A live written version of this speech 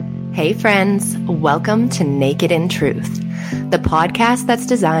Hey friends, welcome to Naked in Truth, the podcast that's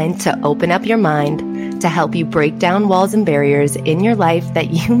designed to open up your mind to help you break down walls and barriers in your life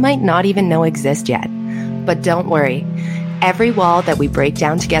that you might not even know exist yet. But don't worry, every wall that we break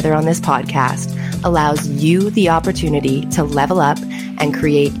down together on this podcast allows you the opportunity to level up and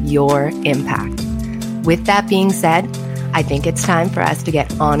create your impact. With that being said, I think it's time for us to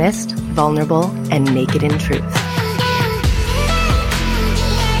get honest, vulnerable, and naked in truth.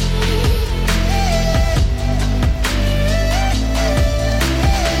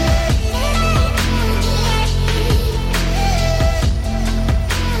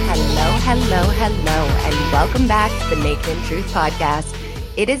 Hello, and welcome back to the Naked in Truth podcast.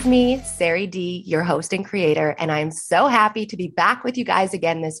 It is me, Sari D, your host and creator, and I'm so happy to be back with you guys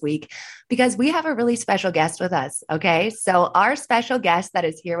again this week because we have a really special guest with us, okay? So our special guest that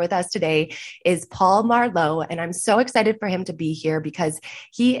is here with us today is Paul Marlow, and I'm so excited for him to be here because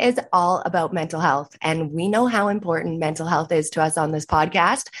he is all about mental health, and we know how important mental health is to us on this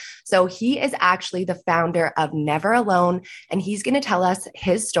podcast. So he is actually the founder of Never Alone, and he's going to tell us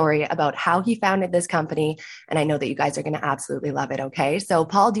his story about how he founded this company, and I know that you guys are going to absolutely love it, okay? So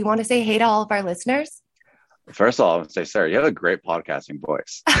Paul, do you want to say hey to all of our listeners? First of all, I would say, Sarah, you have a great podcasting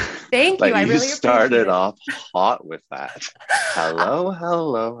voice. Thank you. I really started off hot with that.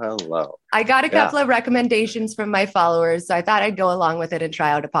 Hello. I got a couple of recommendations from my followers, so I thought I'd go along with it and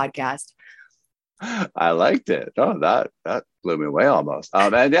try out a podcast. I liked it. Oh, that blew me away almost.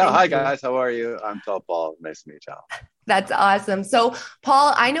 Hi guys, how are you? I'm Paul. Nice to meet you. That's awesome. So,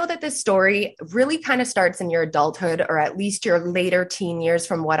 Paul, I know that this story really kind of starts in your adulthood, or at least your later teen years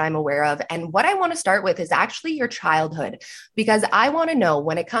from what I'm aware of. And what I want to start with is actually your childhood, because I want to know,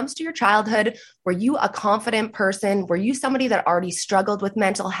 when it comes to your childhood, were you a confident person? Were you somebody that already struggled with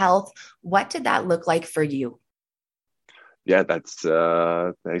mental health? What did that look like for you? Yeah,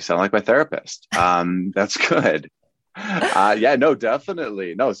 they sound like my therapist. That's good. No,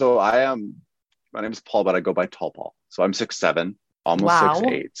 definitely. No, so my name is Paul, but I go by Tall Paul. So I'm 6'7", almost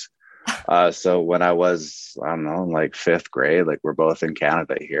 6'8". So when I was, I don't know, like fifth grade, like we're both in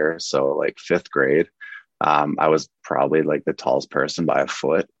Canada here. So like fifth grade, I was probably like the tallest person by a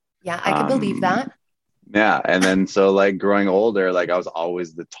foot. Yeah, I can believe that. Yeah. And then so like growing older, like I was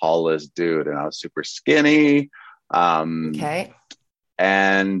always the tallest dude and I was super skinny. Okay.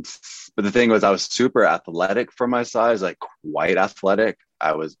 But the thing was, I was super athletic for my size, like quite athletic.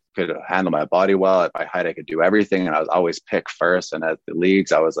 Could handle my body well. At my height, I could do everything. And I was always picked first. And at the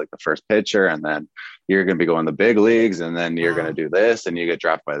leagues, I was like the first pitcher. And then you're going to be going to the big leagues. And then you're going to do this. And you get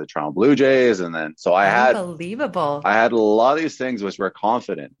drafted by the Toronto Blue Jays. And then, so I had a lot of these things which were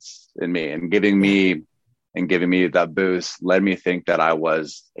confidence in me and giving me that boost, led me think that I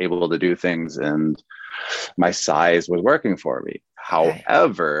was able to do things and my size was working for me. Okay.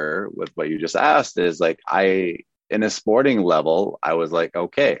 However, with what you just asked is like, in a sporting level, I was like,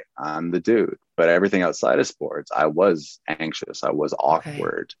 okay, I'm the dude. But everything outside of sports, I was anxious. I was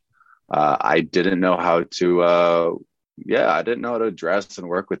awkward. Okay. I didn't know how to, I didn't know how to dress and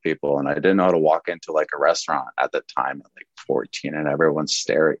work with people. And I didn't know how to walk into like a restaurant at the time at like 14 and everyone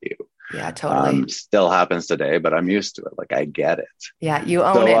stare at you. Yeah, totally. Still happens today, but I'm used to it. Like I get it. Yeah, you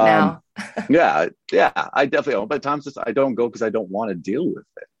own it now. yeah, I definitely own it. But at times I don't go because I don't want to deal with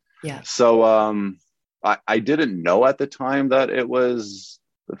it. Yeah. So I didn't know at the time that it was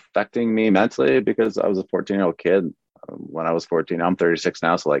affecting me mentally because I was a 14-year-old kid when I was 14. I'm 36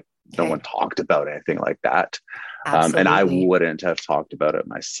 now. So like no one talked about anything like that. And I wouldn't have talked about it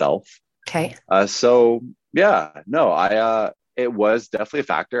myself. Okay. It was definitely a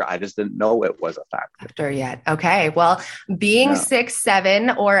factor. I just didn't know it was a factor yet. Okay. Well, being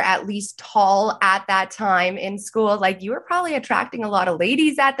 6'7", or at least tall at that time in school, like you were probably attracting a lot of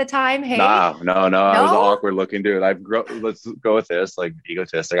ladies at the time. Hey, no. I was an awkward looking dude. Let's go with this, like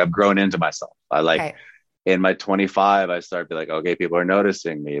egotistic. I've grown into myself. In my 25, I started to be like, okay, people are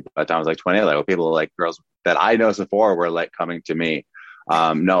noticing me. By the time I was like 20, like people like girls that I know before were like coming to me.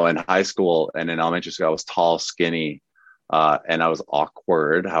 In high school and in elementary school, I was tall, skinny. And I was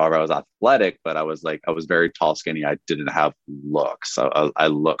awkward. However, I was athletic, but I was very tall, skinny. I didn't have looks. I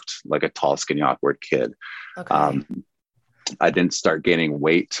looked like a tall, skinny, awkward kid. Okay. I didn't start gaining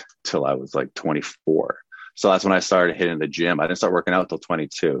weight till I was like 24. So that's when I started hitting the gym. I didn't start working out till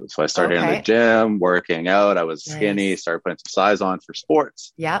 22. So I started hitting the gym, working out. I was skinny, started putting some size on for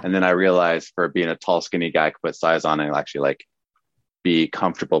sports. Yeah. And then I realized for being a tall, skinny guy, I could put size on and actually like be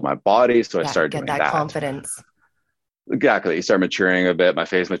comfortable with my body. So I started doing that. Confidence. Exactly. You start maturing a bit. My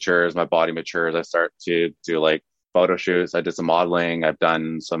face matures, my body matures. I start to do like photo shoots. I did some modeling. I've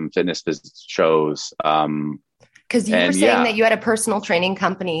done some fitness shows. Because you were saying that you had a personal training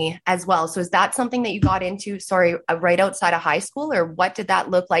company as well. So is that something that you got into, right outside of high school? Or what did that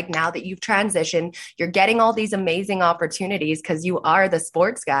look like now that you've transitioned? You're getting all these amazing opportunities because you are the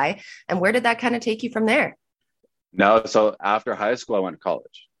sports guy. And where did that kind of take you from there? No, so after high school, I went to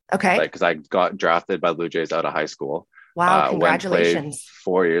college. Okay. Because I got drafted by Blue Jays out of high school. Wow, congratulations. Went,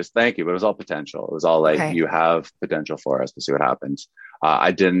 4 years. Thank you. But it was all potential. It was all like, you have potential for us to see what happens.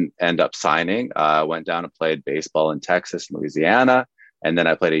 I didn't end up signing. Went down and played baseball in Texas and Louisiana. And then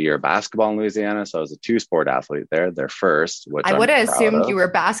I played a year of basketball in Louisiana. So I was a 2-sport athlete there first, which I would have assumed you were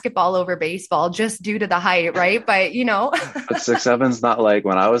basketball over baseball just due to the height, right? But But 6'7" not like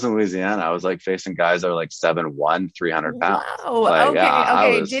when I was in Louisiana, I was like facing guys that were like 7'1", 300 pounds. Wow. Like,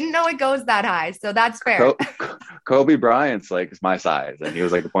 okay. Didn't know it goes that high. So that's fair. Kobe Bryant's like my size, and he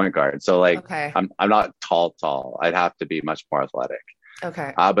was like a point guard. So like, I'm not tall. I'd have to be much more athletic.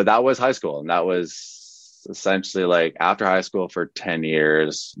 Okay. But that was high school, and that was essentially like after high school for 10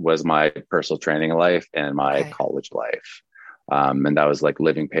 years was my personal training life and my college life. And that was like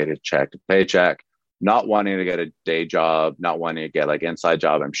living paycheck to paycheck, not wanting to get a day job, not wanting to get like inside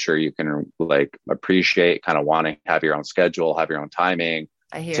job. I'm sure you can like appreciate kind of wanting to have your own schedule, have your own timing,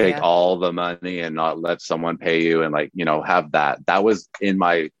 take all the money and not let someone pay you. And like, have that was in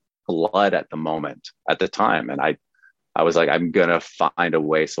my blood at the time. And I was like, I'm going to find a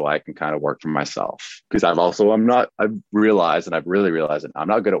way so I can kind of work for myself. Because I've realized, and I've really realized it, I'm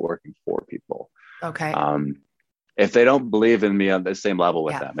not good at working for people. Okay. If they don't believe in me on the same level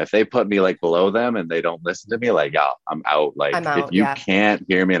with them, if they put me like below them and they don't listen to me, like, I'm out. Like, if you can't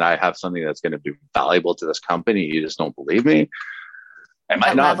hear me and I have something that's going to be valuable to this company, you just don't believe me. It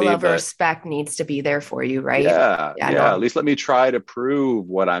might not be. Level of respect needs to be there for you, right? Yeah. At least let me try to prove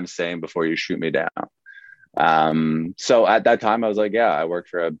what I'm saying before you shoot me down. So at that time I was like, I worked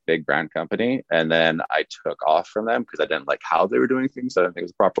for a big brand company, and then I took off from them because I didn't like how they were doing things. I didn't think it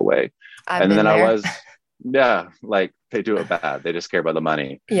was the proper way. I was, like they do it bad. They just care about the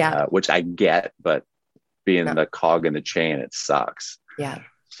money, which I get, but being the cog in the chain, it sucks. Yeah.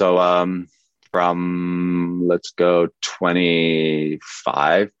 So, from let's go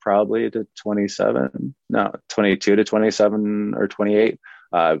 25 probably to 27, no, 22 to 27 or 28.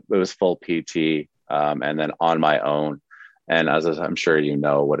 It was full PT. And then on my own. And as I'm sure you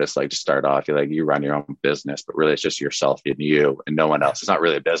know what it's like to start off, you run your own business, but really it's just yourself and you and no one else. It's not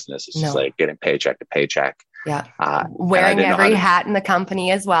really a business. It's just like getting paycheck to paycheck. Yeah. Wearing every hat in the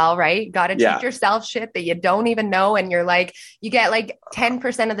company as well, right? Got to teach yourself shit that you don't even know. And you're like, you get like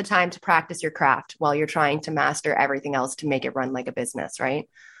 10% of the time to practice your craft while you're trying to master everything else to make it run like a business, right?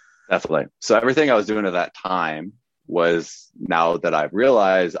 Definitely. So everything I was doing at that time was, now that I've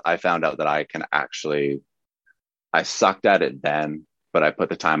realized, I found out that I sucked at it then, but I put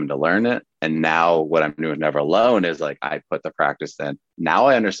the time in to learn it. And now what I'm doing Never Alone is like, I put the practice in. Now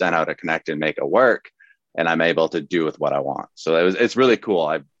I understand how to connect and make it work, and I'm able to do with what I want. So it's really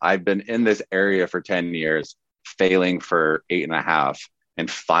cool. I've been in this area for 10 years, failing for 8.5. And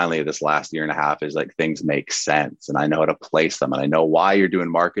finally this last 1.5 years is like, things make sense. And I know how to place them, and I know why you're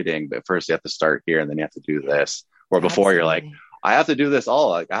doing marketing, but first you have to start here and then you have to do this. Or before you're like, I have to do this all.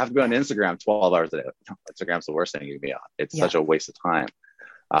 Like, I have to go on Instagram 12 hours a day. Instagram's the worst thing you can be on. It's such a waste of time.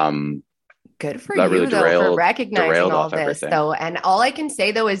 Good for you, really, though, for recognizing all this, though. And all I can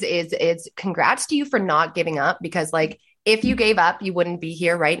say, though, is congrats to you for not giving up, because like, if you gave up, you wouldn't be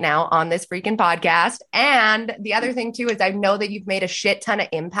here right now on this freaking podcast. And the other thing too, is I know that you've made a shit ton of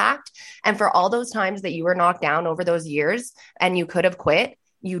impact. And for all those times that you were knocked down over those years and you could have quit,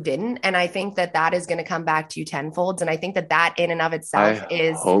 you didn't. And I think that is going to come back to you tenfold. And I think that in and of itself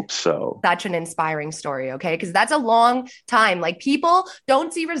is such an inspiring story. Okay. Cause that's a long time. Like, people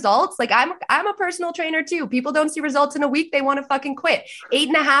don't see results. Like, I'm a personal trainer too. People don't see results in a week. They want to fucking quit.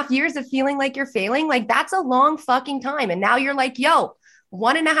 8.5 years of feeling like you're failing. Like, that's a long fucking time. And now you're like,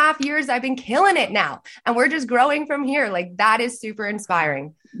 1.5 years, I've been killing it now. And we're just growing from here. Like, that is super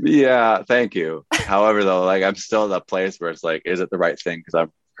inspiring. Yeah. Thank you. However, though, like, I'm still at that place where it's like, is it the right thing? Because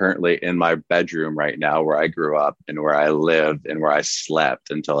I'm currently in my bedroom right now, where I grew up and where I lived and where I slept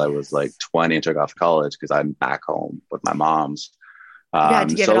until I was like 20 and took off college, because I'm back home with my mom's. You had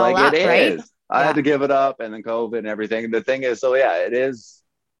to give it all up, right? I had to give it up, and then COVID and everything. The thing is, it is.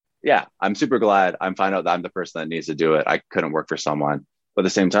 Yeah, I'm super glad I'm finding out that I'm the person that needs to do it. I couldn't work for someone. But at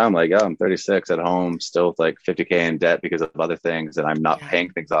the same time, like, I'm 36 at home, still with like 50K in debt because of other things. And I'm not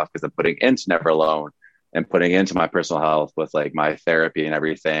paying things off because I'm putting into Never Alone and putting into my personal health with like my therapy and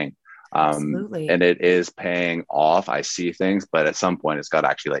everything. Absolutely. And it is paying off. I see things, but at some point it's got to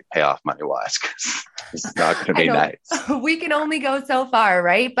actually like pay off money wise, because it's not going to I be know nice. we can only go so far,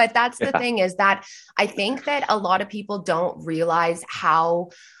 right? But that's the Yeah. thing, is that I think that a lot of people don't realize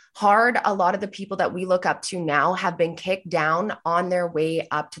how hard a lot of the people that we look up to now have been kicked down on their way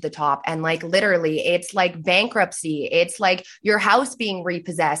up to the top. And like literally, it's like bankruptcy. It's like your house being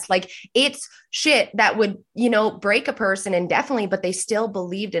repossessed. Like it's shit that would, break a person indefinitely, but they still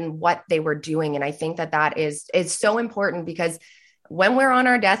believed in what they were doing. And I think that that is so important, because when we're on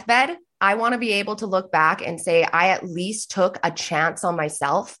our deathbed, I want to be able to look back and say, I at least took a chance on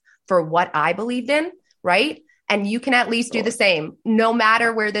myself for what I believed in, right? And you can at least do the same, no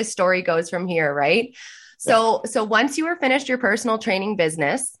matter where this story goes from here, right? Yeah. So once you were finished your personal training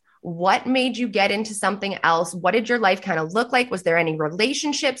business, what made you get into something else? What did your life kind of look like? Was there any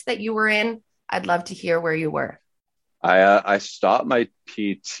relationships that you were in? I'd love to hear where you were. I stopped my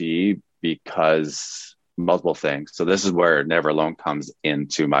PT because multiple things. So this is where Never Alone comes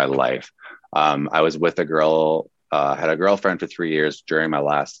into my life. I was with a girl, had a girlfriend for 3 years during my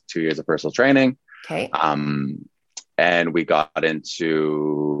last 2 years of personal training. Okay. And we got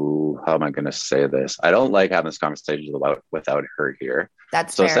into, how am I going to say this? I don't like having this conversation without her here.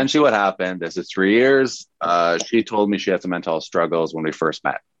 That's so fair. Essentially what happened, this is 3 years. She told me she had some mental health struggles when we first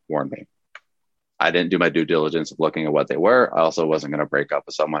met, warned me. I didn't do my due diligence of looking at what they were. I also wasn't going to break up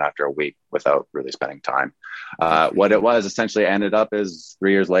with someone after a week without really spending time. What it was essentially ended up is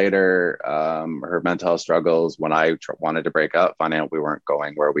 3 years later, her mental health struggles, when I wanted to break up, finding out we weren't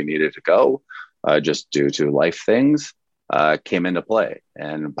going where we needed to go, just due to life things, came into play.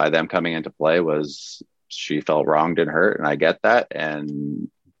 And by them coming into play was she felt wronged and hurt. And I get that. And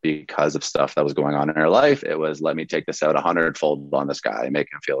because of stuff that was going on in her life, it was, let me take this out 100-fold on this guy and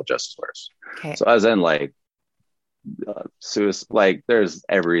make him feel just as worse. Okay. So as in like, suicide, like there's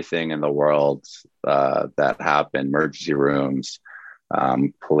everything in the world that happened, emergency rooms,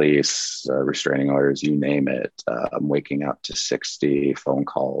 police, restraining orders, you name it. I'm waking up to 60 phone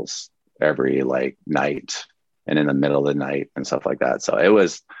calls every like night and in the middle of the night and stuff like that. So it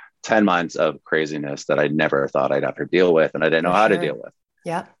was 10 months of craziness that I never thought I'd have to deal with, and I didn't know how to deal with.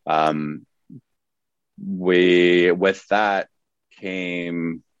 Yeah. With that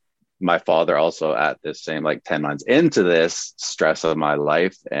came my father also at this same, like 10 months into this stress of my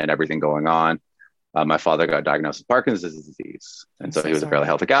life and everything going on. My father got diagnosed with Parkinson's disease. And so he was a fairly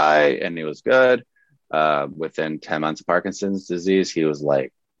healthy guy and he was good. Within 10 months of Parkinson's disease, he was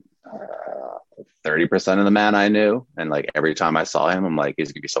like 30% of the man I knew. And like every time I saw him, I'm like,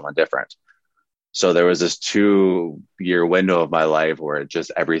 he's gonna be someone different. So there was this 2-year window of my life where it just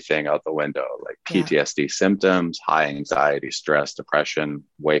everything out the window, like PTSD symptoms, high anxiety, stress, depression,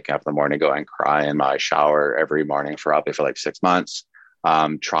 waking up in the morning, going cry in my shower every morning for like 6 months,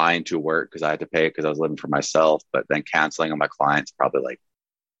 trying to work because I had to pay because I was living for myself, but then canceling on my clients probably like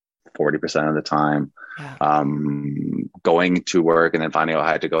 40% of the time, going to work and then finding out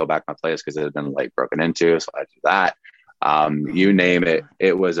I had to go back to my place because it had been like broken into. So I had to do that. You name it.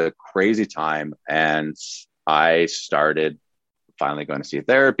 It was a crazy time. And I started finally going to see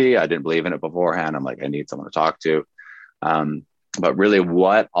therapy. I didn't believe in it beforehand. I'm like, I need someone to talk to. But really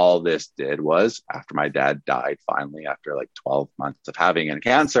what all this did was, after my dad died, finally, after like 12 months of having a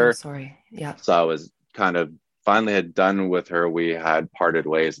cancer. Sorry. Yeah. So I was kind of finally had done with her. We had parted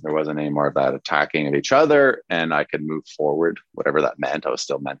ways and there wasn't any more of that attacking of each other, and I could move forward, whatever that meant. I was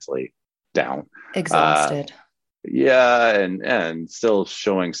still mentally down. Exhausted. And still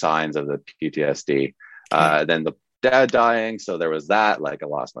showing signs of the PTSD. Then the dad dying, so there was that. Like I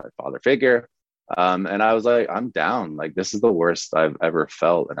lost my father figure, and I was like, I'm down. Like this is the worst I've ever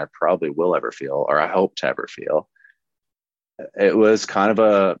felt, and I probably will ever feel, or I hope to ever feel. It was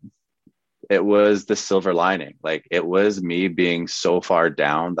it was the silver lining. Like it was me being so far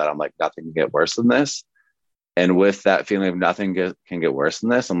down that I'm like, nothing can get worse than this. And with that feeling of nothing can get worse than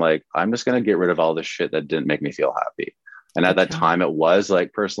this, I'm like, I'm just going to get rid of all this shit that didn't make me feel happy. And at that time, it was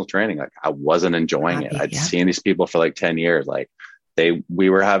like personal training. Like I wasn't enjoying it. I'd seen these people for like 10 years. Like we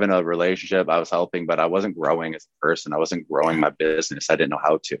were having a relationship. I was helping, but I wasn't growing as a person. I wasn't growing my business. I didn't know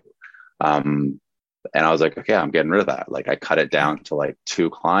how to. And I was like, okay, I'm getting rid of that. Like I cut it down to like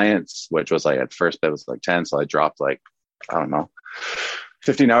 2 clients, which was like, at first it was like 10. So I dropped like, I don't know,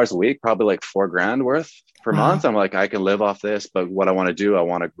 15 hours a week, probably like $4,000 worth per month. I'm like, I can live off this, but what I want to do, I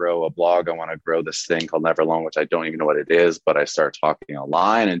want to grow a blog. I want to grow this thing called Never Alone, which I don't even know what it is, but I start talking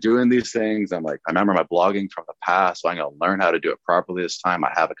online and doing these things. I'm like, I remember my blogging from the past, so I'm going to learn how to do it properly this time.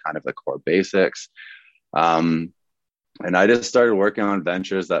 I have a kind of the core basics. And I just started working on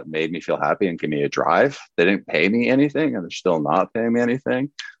ventures that made me feel happy and give me a drive. They didn't pay me anything, and they're still not paying me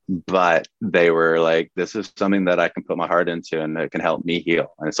anything, but they were like, this is something that I can put my heart into and it can help me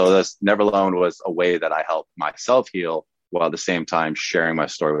heal. And so this Never Alone was a way that I helped myself heal while at the same time sharing my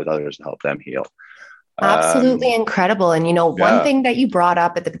story with others to help them heal. Absolutely incredible. And, one Yeah. thing that you brought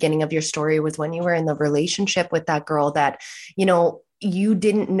up at the beginning of your story was when you were in the relationship with that girl that, you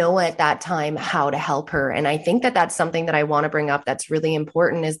didn't know at that time how to help her. And I think that that's something that I want to bring up that's really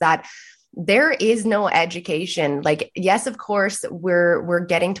important is that there is no education. Like, yes, of course, we're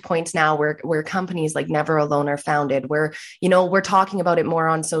getting to points now where companies like Never Alone are founded, where, we're talking about it more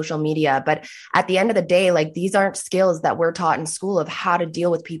on social media. But at the end of the day, like, these aren't skills that we're taught in school of how to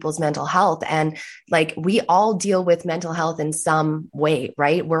deal with people's mental health. And like, we all deal with mental health in some way,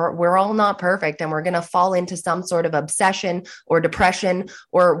 right? We're all not perfect, and we're going to fall into some sort of obsession or depression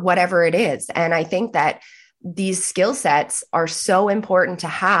or whatever it is. And I think that these skill sets are so important to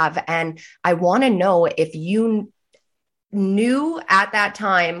have. And I want to know if you knew at that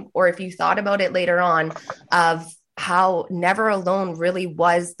time, or if you thought about it later on, of how Never Alone really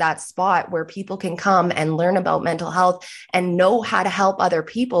was that spot where people can come and learn about mental health and know how to help other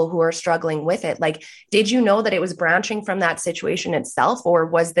people who are struggling with it. Like, did you know that it was branching from that situation itself? Or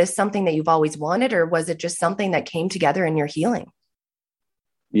was this something that you've always wanted? Or was it just something that came together in your healing?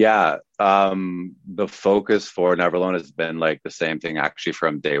 Yeah. The focus for Never Alone has been like the same thing actually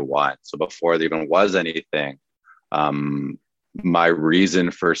from day one. So before there even was anything, my reason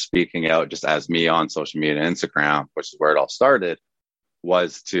for speaking out just as me on social media and Instagram, which is where it all started,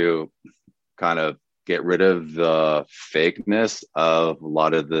 was to kind of get rid of the fakeness of a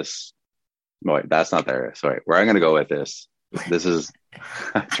lot of this. No, wait, that's not there. Sorry, where I'm going to go with this. This is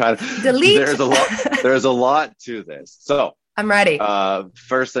trying to delete. There's a lot to this. So I'm ready.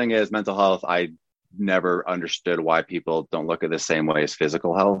 First thing is mental health. I never understood why people don't look at the same way as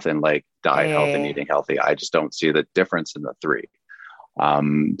physical health and like diet health and eating healthy. I just don't see the difference in the three.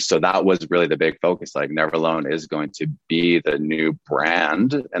 So that was really the big focus. Like, Never Alone is going to be the new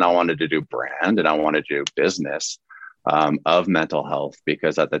brand, and I wanted to do brand and I wanted to do business of mental health,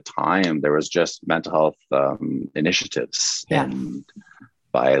 because at the time there was just mental health initiatives and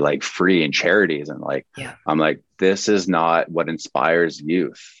by like free and charities, and like I'm like, this is not what inspires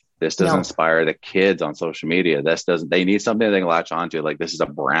youth. This doesn't inspire the kids on social media. They need something they can latch onto. Like, this is a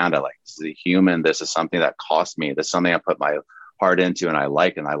brand I like. This is a human. This is something that cost me. This is something I put my heart into and I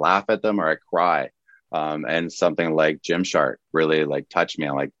like, and I laugh at them or I cry. And something like Gymshark really like touched me.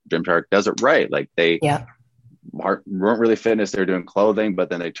 I'm like, Gymshark does it right. Like, they weren't really fitness. They're doing clothing,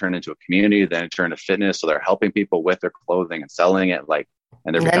 but then they turn into a community, then turn to fitness. So they're helping people with their clothing and selling it. Like,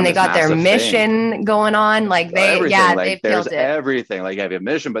 and then they got their mission going on. Like, like, there's everything. Like, you have a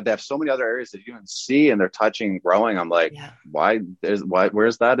mission, but they have so many other areas that you can see, and they're touching and growing. I'm like,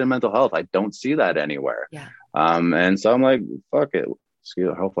 where's that in mental health? I don't see that anywhere. And so I'm like, fuck it.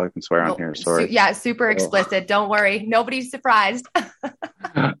 Hopefully I can swear on here. Sorry. Super explicit. Don't worry. Nobody's surprised.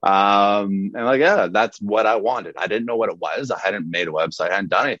 And like, that's what I wanted. I didn't know what it was. I hadn't made a website. I hadn't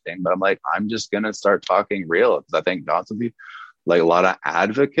done anything, but I'm like, I'm just going to start talking real, because I think constantly, like, a lot of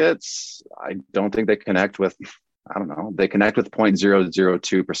advocates, I don't think they connect with, they connect with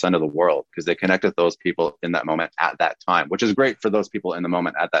 0.002% of the world, because they connect with those people in that moment at that time, which is great for those people in the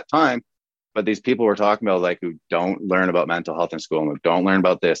moment at that time. But these people we're talking about, like, who don't learn about mental health in school and who don't learn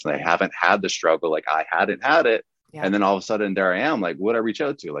about this, and they haven't had the struggle, like I hadn't had it. And then all of a sudden there I am, like, what I reach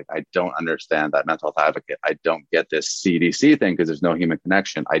out to? Like, I don't understand that mental health advocate. I don't get this CDC thing because there's no human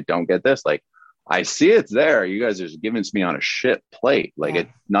connection. I don't get this. Like, I see it's there. You guys are just giving it to me on a shit plate. Like,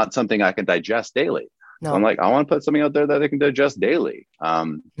 it's not something I can digest daily. So I'm like, I want to put something out there that they can digest daily.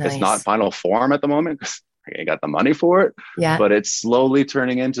 It's not final form at the moment because I ain't got the money for it. But it's slowly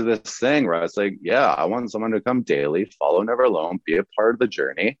turning into this thing where it's like, I want someone to come daily, follow Never Alone, be a part of the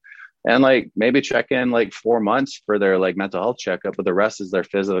journey, and like maybe check in like 4 months for their like mental health checkup, but the rest is their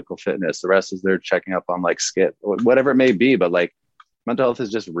physical fitness. The rest is their checking up on like skit, whatever it may be. But like, mental health is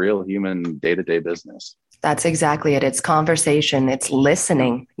just real human day-to-day business. That's exactly it. It's conversation. It's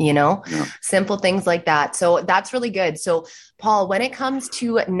listening, simple things like that. So that's really good. So Paul, when it comes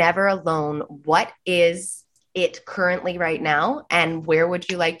to Never Alone, what is it currently right now? And where would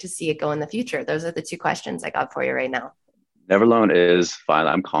you like to see it go in the future? Those are the two questions I got for you right now. Never Alone is fine.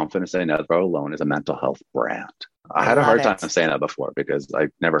 I'm confident saying Never Alone is a mental health brand. I had a hard time saying that before because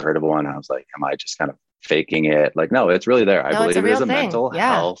I've never heard of one. I was like, am I just kind of faking it? Like, no, it's really there. I believe it is a mental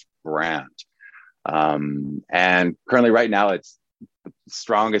health brand. And currently right now, it's the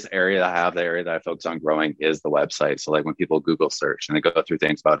strongest area I have, the area that I focus on growing is the website. So like when people Google search and they go through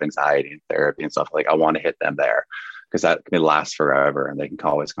things about anxiety and therapy and stuff, like I want to hit them there because that can last forever and they can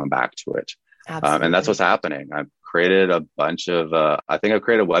always come back to it. And that's what's happening. I'm created a bunch of, I think I've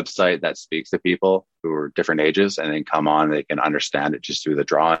created a website that speaks to people who are different ages and then come on, they can understand it just through the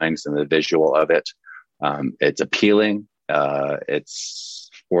drawings and the visual of it. It's appealing. It's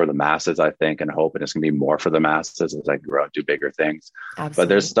for the masses, I think, and hope, and it's going to be more for the masses as I grow up, do bigger things. Absolutely. But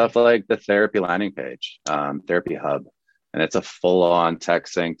there's stuff like the therapy landing page, therapy hub, and it's a full-on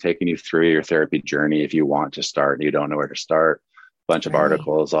text thing taking you through your therapy journey if you want to start and you don't know where to start. Bunch of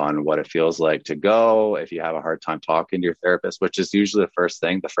articles on what it feels like to go if you have a hard time talking to your therapist, which is usually the first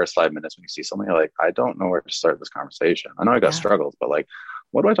thing, the first 5 minutes when you see someone, you're like, I don't know where to start this conversation. I know I got struggles, but like,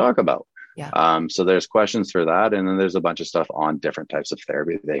 what do I talk about? So there's questions for that. And then there's a bunch of stuff on different types of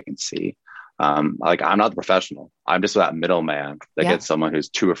therapy they can see. Like, I'm not the professional. I'm just that middleman that gets someone who's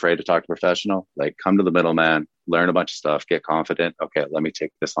too afraid to talk to a professional. Like, come to the middleman, learn a bunch of stuff, get confident. Okay, let me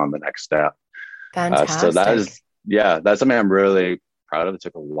take this on the next step. Fantastic. So that is, that's something I'm really proud of. It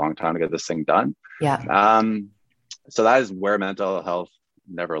took a long time to get this thing done. So that is where mental health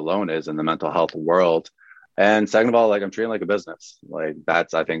Never Alone is in the mental health world. And second of all, like, I'm treating like a business. Like,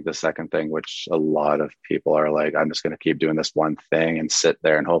 that's, I think, the second thing, which a lot of people are like, I'm just going to keep doing this one thing and sit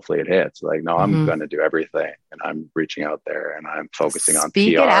there and hopefully it hits. Like, no, I'm going to do everything. And I'm reaching out there and I'm focusing on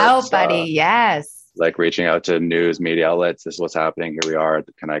Speak PR it out, stuff. buddy. Yes. Like, reaching out to news media outlets. This is what's happening. Here we are.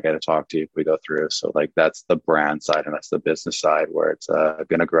 Can I get to talk to you? We go through. So like, that's the brand side and that's the business side where it's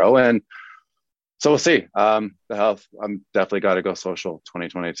going to grow. And so we'll see. The health, I'm definitely got to go social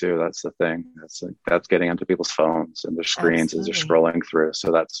 2022. That's the thing. That's getting onto people's phones and their screens as they're scrolling through.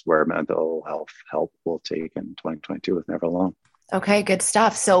 So that's where mental health help will take in 2022 with Never Alone. Okay, good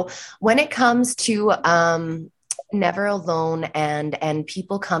stuff. So when it comes to Never Alone and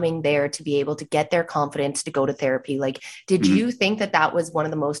people coming there to be able to get their confidence to go to therapy, like, did you think that was one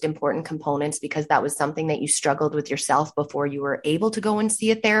of the most important components because that was something that you struggled with yourself before you were able to go and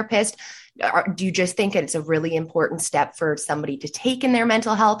see a therapist? Or do you just think it's a really important step for somebody to take in their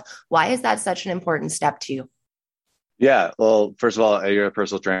mental health? Why is that such an important step to you? Yeah, well, first of all, you're a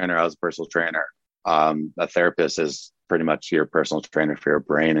personal trainer. I was a personal trainer. A therapist is pretty much your personal trainer for your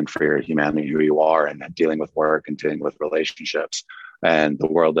brain and for your humanity, who you are, and dealing with work and dealing with relationships. And the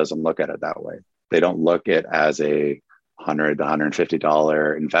world doesn't look at it that way. They don't look at it as a $100 to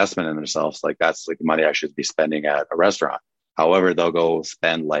 $150 investment in themselves. Like, that's like money I should be spending at a restaurant. However, they'll go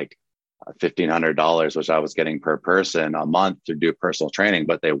spend like $1,500, which I was getting per person a month to do personal training,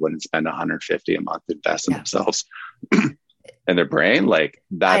 but they wouldn't spend $150 a month to invest in themselves and their brain. Like,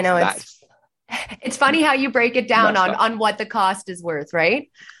 that. I know it's funny how you break it down on what the cost is worth,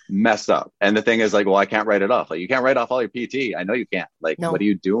 right? Messed up. And the thing is, like, well, I can't write it off. Like, you can't write off all your PT. I know you can't. Like, what are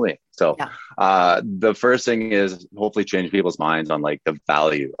you doing? So the first thing is hopefully change people's minds on like the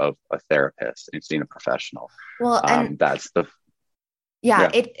value of a therapist and seeing a professional. Well, and that's the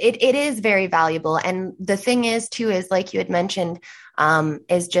it is very valuable. And the thing is too, is like you had mentioned,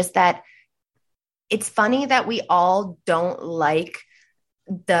 is just that it's funny that we all don't like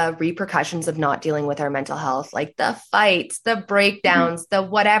the repercussions of not dealing with our mental health, like the fights, the breakdowns, the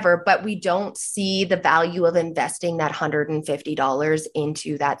whatever, but we don't see the value of investing that $150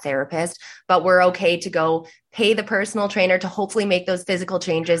 into that therapist, but we're okay to go pay the personal trainer to hopefully make those physical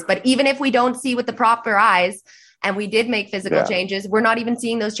changes. But even if we don't see with the proper eyes and we did make physical changes, we're not even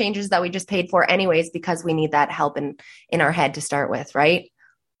seeing those changes that we just paid for anyways, because we need that help in our head to start with. Right.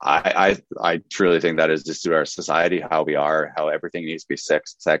 I truly think that is just through our society, how we are, how everything needs to be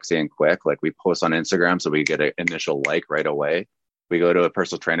sexy and quick. Like, we post on Instagram, so we get an initial like right away. We go to a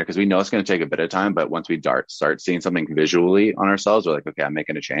personal trainer because we know it's going to take a bit of time, but once we start seeing something visually on ourselves, we're like, okay, I'm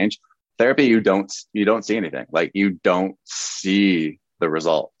making a change. Therapy, you don't see anything. Like, you don't see the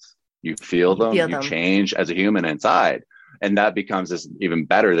results. You feel them. You change as a human inside, and that becomes this even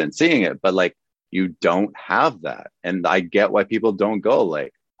better than seeing it. But like, you don't have that, and I get why people don't go.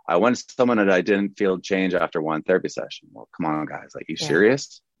 Like, I went to someone and I didn't feel change after one therapy session. Well, come on, guys. Like, you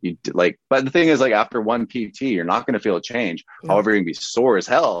serious? But the thing is, like, after one PT, you're not going to feel a change. However, you're going to be sore as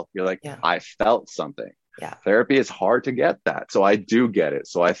hell. You're like, I felt something. Therapy is hard to get that. So I do get it.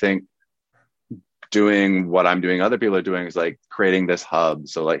 So I think doing what I'm doing, other people are doing, is like creating this hub.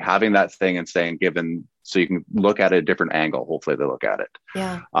 So like having that thing and saying, so you can look at it a different angle. Hopefully they look at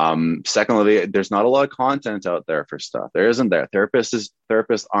it. Secondly, there's not a lot of content out there for stuff. There isn't there.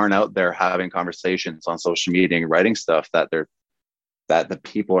 Therapists aren't out there having conversations on social media and writing stuff that the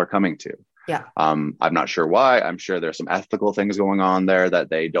people are coming to. I'm not sure why. I'm sure there's some ethical things going on there that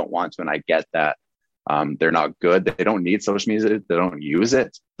they don't want to. And I get that. They're not good. They don't need social media. They don't use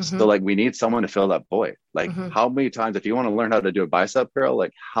it. So like, we need someone to fill that void. Like, how many times, if you want to learn how to do a bicep curl,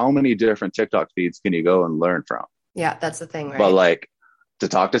 like, how many different TikTok feeds can you go and learn from? Yeah, that's the thing, right? But like, to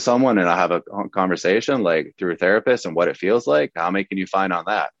talk to someone and I have a conversation like through a therapist and what it feels like, how many can you find on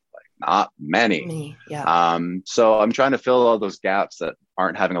that? Like not many. Yeah. So I'm trying to fill all those gaps that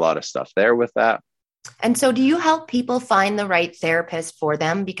aren't having a lot of stuff there with that. And so do you help people find the right therapist for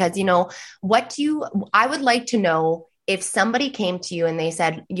them? Because, I would like to know if somebody came to you and they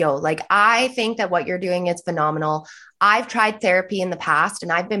said, yo, like, I think that what you're doing is phenomenal. I've tried therapy in the past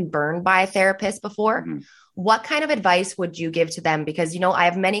and I've been burned by a therapist before. Mm-hmm. What kind of advice would you give to them? Because, I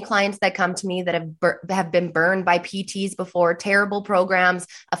have many clients that come to me that have been burned by PTs before, terrible programs,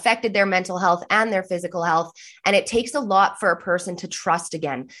 affected their mental health and their physical health. And it takes a lot for a person to trust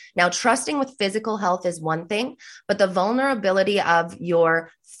again. Now, trusting with physical health is one thing, but the vulnerability of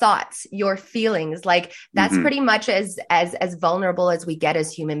your thoughts, your feelings, like that's Mm-hmm. pretty much as vulnerable as we get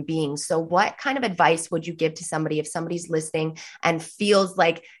as human beings. So what kind of advice would you give to somebody if somebody's listening and feels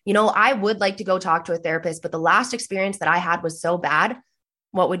like, I would like to go talk to a therapist, but the last experience that I had was so bad?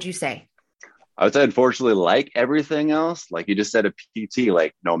 What would you say? I would say, unfortunately, like everything else, like you just said, a PT,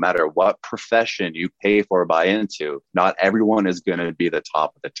 like no matter what profession you pay for or buy into, not everyone is going to be the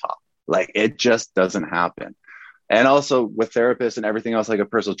top of the top. Like it just doesn't happen. And also with therapists and everything else, like a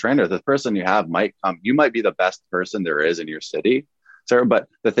personal trainer, the person you have might come, you might be the best person there is in your city, sir. But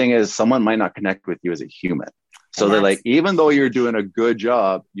the thing is, someone might not connect with you as a human. So they're like, even though you're doing a good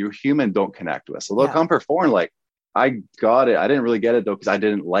job, you human don't connect with. So they'll come perform like, I got it. I didn't really get it though, because I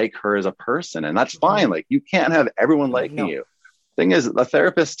didn't like her as a person. And that's fine. Like you can't have everyone liking you. Thing is, a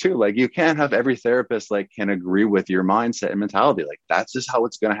therapist too, like you can't have every therapist like can agree with your mindset and mentality. Like that's just how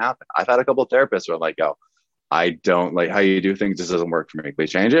it's going to happen. I've had a couple of therapists where I'm like, yo, I don't like how you do things. This doesn't work for me. Can we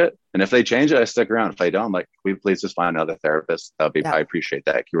change it? And if they change it, I stick around. If I don't, I'm like, can we please just find another therapist? I appreciate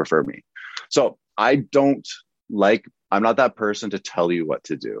that. Can you refer me? So I'm not that person to tell you what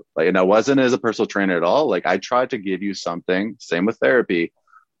to do. Like, and I wasn't as a personal trainer at all. Like I tried to give you something, same with therapy,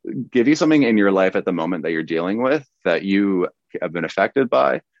 give you something in your life at the moment that you're dealing with that you have been affected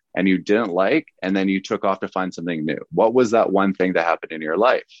by and you didn't like, and then you took off to find something new. What was that one thing that happened in your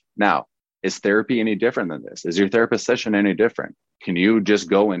life? Now, is therapy any different than this? Is your therapist session any different? Can you just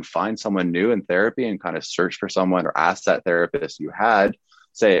go and find someone new in therapy and kind of search for someone or ask that therapist you had,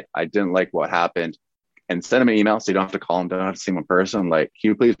 say, I didn't like what happened, and send them an email so you don't have to call them, don't have to see them in person. Like, can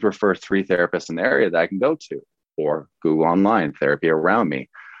you please refer 3 therapists in the area that I can go to? Or Google online, therapy around me.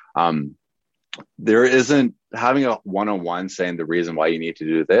 There isn't having a one-on-one saying the reason why you need to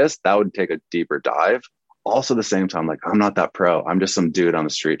do this. That would take a deeper dive. Also, at the same time, like I'm not that pro. I'm just some dude on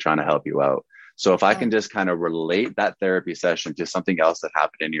the street trying to help you out. So if I can just kind of relate that therapy session to something else that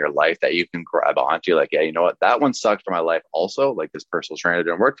happened in your life that you can grab onto, like, yeah, you know what? That one sucked for my life also. Like this personal trainer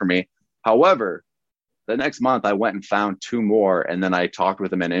didn't work for me. However, the next month I went and found 2 more, and then I talked with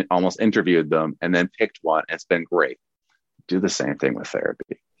them and almost interviewed them and then picked one. It's been great. Do the same thing with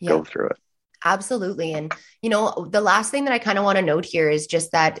therapy. Go through it. Absolutely. And, the last thing that I kind of want to note here is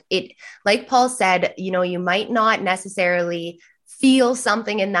just that like Paul said, you might not necessarily feel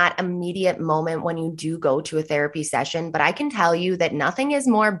something in that immediate moment when you do go to a therapy session, but I can tell you that nothing is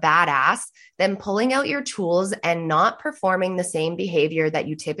more badass than pulling out your tools and not performing the same behavior that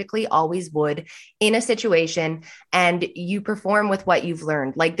you typically always would in a situation, and you perform with what you've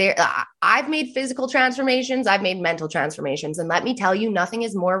learned. Like I've made physical transformations, I've made mental transformations, and let me tell you, nothing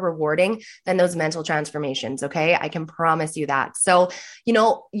is more rewarding than those mental transformations. Okay. I can promise you that. So,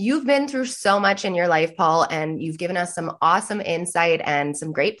 you've been through so much in your life, Paul, and you've given us some awesome insight and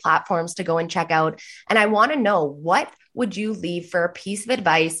some great platforms to go and check out. And I want to know, what would you leave for a piece of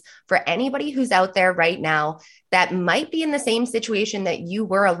advice for anybody who's out there right now that might be in the same situation that you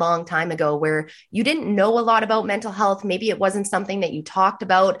were a long time ago, where you didn't know a lot about mental health? Maybe it wasn't something that you talked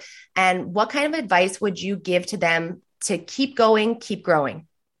about. And what kind of advice would you give to them to keep going, keep growing?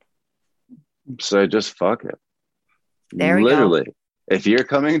 So just fuck it. There we Literally. go. If you're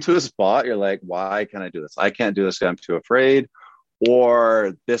coming to a spot, you're like, why can't I do this? I can't do this because I'm too afraid,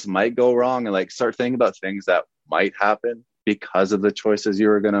 or this might go wrong, and like start thinking about things that might happen because of the choices you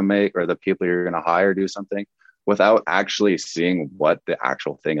were going to make or the people you're going to hire do something, without actually seeing what the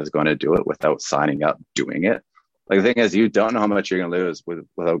actual thing is going to do it, without signing up doing it. Like the thing is, you don't know how much you're going to lose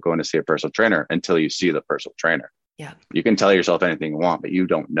without going to see a personal trainer until you see the personal trainer. Yeah. You can tell yourself anything you want, but you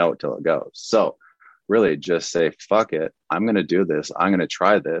don't know it till it goes. So really just say, fuck it. I'm going to do this. I'm going to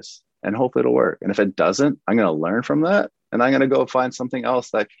try this, and hopefully it'll work. And if it doesn't, I'm going to learn from that, and I'm going to go find something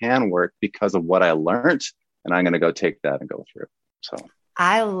else that can work because of what I learned. And I'm going to go take that and go through. So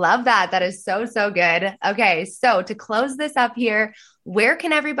I love that. That is so, so good. Okay. So to close this up here, where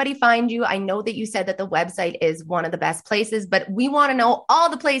can everybody find you? I know that you said that the website is one of the best places, but we want to know all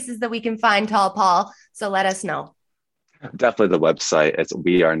the places that we can find Tall Paul. So let us know. Definitely the website. It's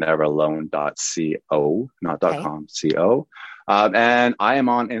weareneveralone.co, not Okay. .com, co. And I am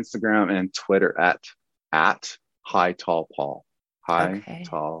on Instagram and Twitter at High Tall Paul. High Okay.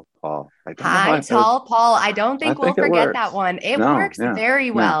 Tall Paul. I don't know Hi, why. Tall Paul. I don't I think we'll think it forget that works. one. It No, works yeah, very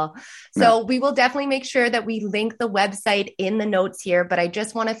yeah, well. yeah. So we will definitely make sure that we link the website in the notes here. But I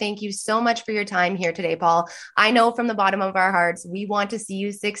just want to thank you so much for your time here today, Paul. I know from the bottom of our hearts, we want to see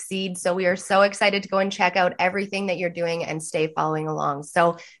you succeed. So we are so excited to go and check out everything that you're doing and stay following along.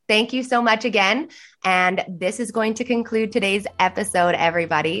 So thank you so much again. And this is going to conclude today's episode,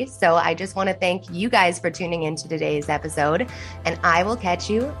 everybody. So I just want to thank you guys for tuning into today's episode. And I will catch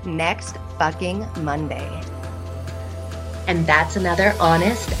you next fucking Monday. And that's another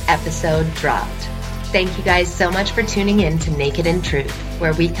honest episode dropped. Thank you guys so much for tuning in to Naked in Truth,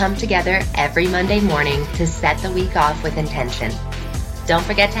 where we come together every Monday morning to set the week off with intention. Don't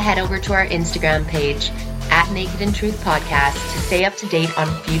forget to head over to our Instagram page at Naked in Truth Podcast to stay up to date on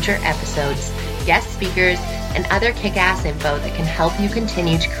future episodes, guest speakers, and other kick-ass info that can help you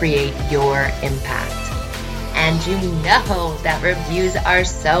continue to create your impact. And you know that reviews are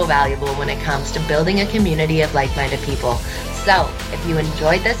so valuable when it comes to building a community of like-minded people. So if you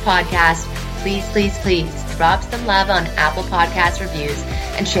enjoyed this podcast, please, please, please drop some love on Apple Podcast reviews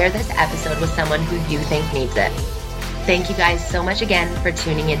and share this episode with someone who you think needs it. Thank you guys so much again for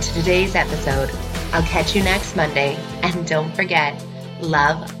tuning into today's episode. I'll catch you next Monday. And don't forget,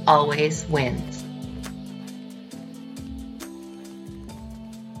 love always wins.